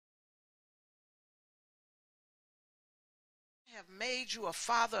Have made you a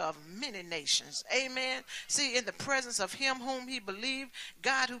father of many nations. Amen. See, in the presence of him whom he believed,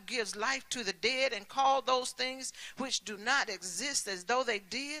 God who gives life to the dead and called those things which do not exist as though they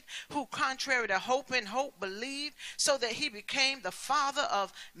did, who contrary to hope and hope believed, so that he became the father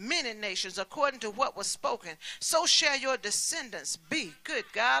of many nations according to what was spoken. So shall your descendants be. Good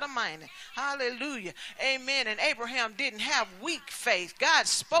God Almighty. Hallelujah. Amen. And Abraham didn't have weak faith. God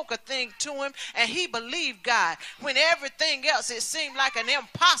spoke a thing to him and he believed God when everything else, it seemed like an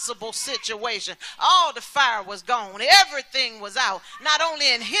impossible situation. All the fire was gone. Everything was out. Not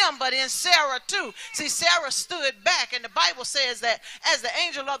only in him, but in Sarah too. See, Sarah stood back, and the Bible says that as the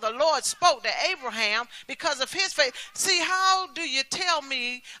angel of the Lord spoke to Abraham, because of his faith. See, how do you tell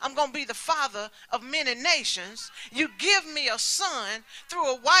me I'm going to be the father of many nations? You give me a son through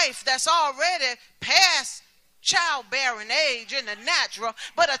a wife that's already past childbearing age in the natural,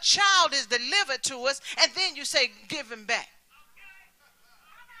 but a child is delivered to us, and then you say, give him back.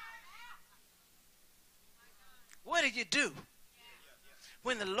 What do you do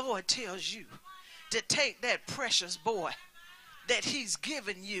when the Lord tells you to take that precious boy that he's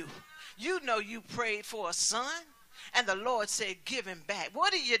given you? You know you prayed for a son, and the Lord said, give him back.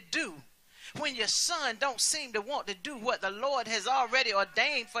 What do you do when your son don't seem to want to do what the Lord has already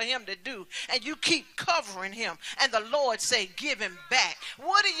ordained for him to do, and you keep covering him, and the Lord say, give him back?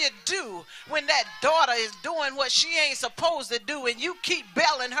 What do you do when that daughter is doing what she ain't supposed to do, and you keep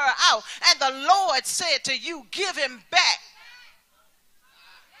bailing her out, and the Lord said to you, give him back?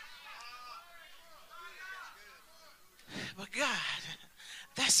 But God,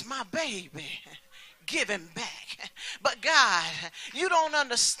 that's my baby. Give him back. But God, you don't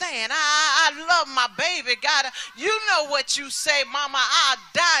understand. I love my baby. God, you know what you say, Mama, I'll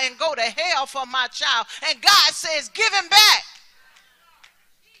die and go to hell for my child. And God says, give him back.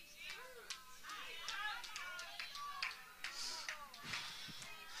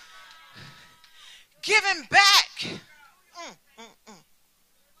 Give him back.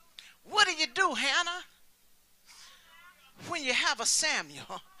 What do you do, Hannah? When you have a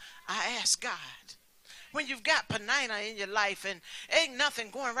Samuel, I ask God. When you've got Penina in your life and ain't nothing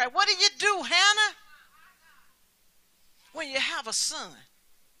going right, what do you do, Hannah? When you have a son,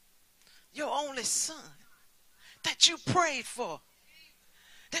 your only son, that you prayed for,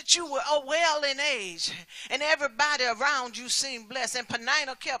 that you were well in age, and everybody around you seemed blessed, and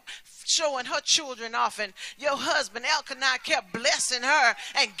Penina kept showing her children off, and your husband Elkanah kept blessing her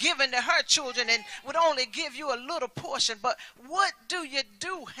and giving to her children and would only give you a little portion. But what do you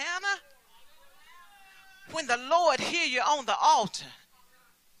do, Hannah, when the Lord hear you on the altar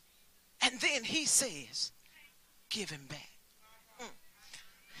and then he says, give him back?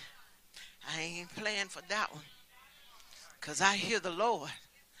 I ain't playing for that one, because I hear the Lord.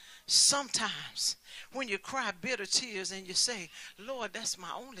 Sometimes when you cry bitter tears and you say, Lord, that's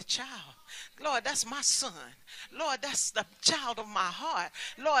my only child. Lord, that's my son. Lord, that's the child of my heart.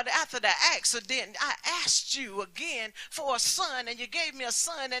 Lord, after the accident, I asked you again for a son, and you gave me a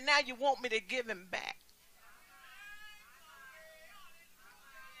son, and now you want me to give him back.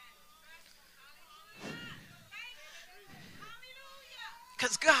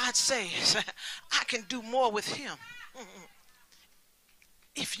 Because God says, I can do more with him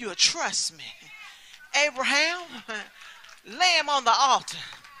if you'll trust me. Abraham, lay him on the altar.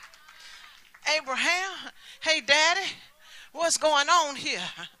 Abraham, hey, Daddy, what's going on here?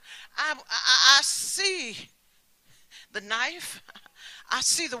 I see the knife. I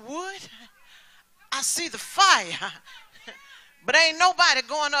see the wood. I see the fire. But ain't nobody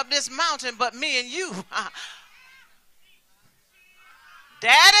going up this mountain but me and you.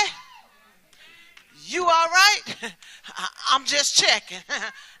 Daddy, you all right? I'm just checking.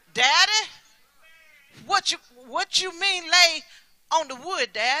 Daddy, what you mean lay on the wood,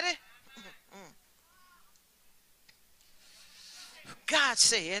 Daddy? God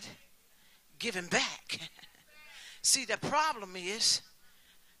said, give him back. See, the problem is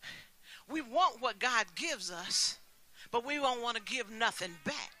we want what God gives us, but we don't want to give nothing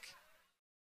back.